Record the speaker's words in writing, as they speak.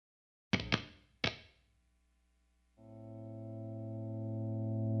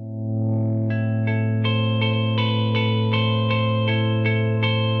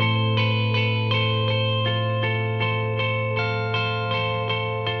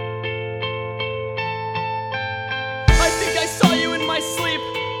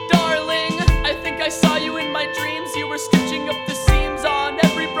saw you in my dreams. You were stitching up the seams on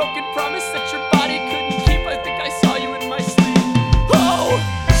every broken promise that your body couldn't keep. I think I saw you in my sleep. Oh,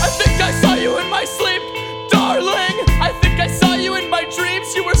 I think I saw you in my sleep, darling. I think I saw you in my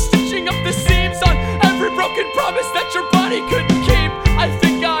dreams. You were stitching up the seams on every broken promise that your body couldn't keep. I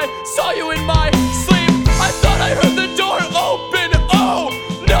think I saw you in my sleep. I thought I heard the door open. Oh,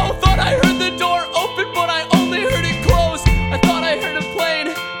 no, thought I heard the door open, but I only heard it close. I thought I heard a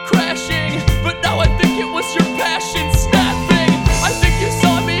plane crashing, but now I think it was your passion snapping. I think you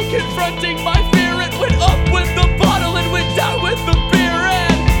saw me confronting my fear. It went up with the bottle and went down with the beer.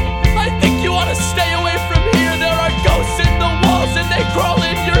 And I think you ought to stay away from here. There are ghosts in the walls and they crawl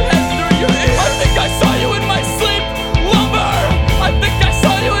in your head through your ear. I think I saw you in my sleep, lover. I think I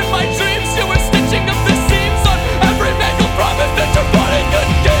saw you in my dreams. You were stitching up the seams on every mangled promise that your body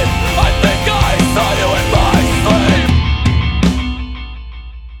couldn't keep. I think I saw you in my sleep.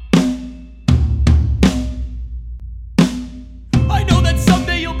 I know that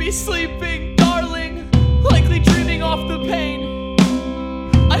someday you'll be sleeping, darling, likely dreaming off the pain.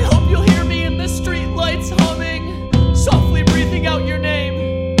 I hope you'll hear me in the streetlights humming, softly breathing out your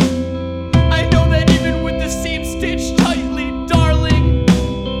name. I know that even with the seams stitched tightly, darling,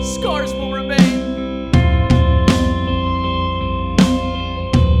 scars will remain.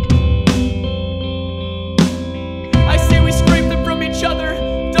 I say we scrape them from each other,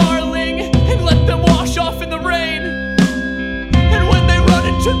 darling, and let them wash off in the rain. And when they run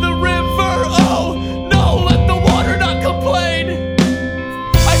into the river, oh no, let the water not complain.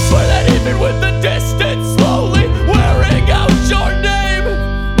 I swear that even with the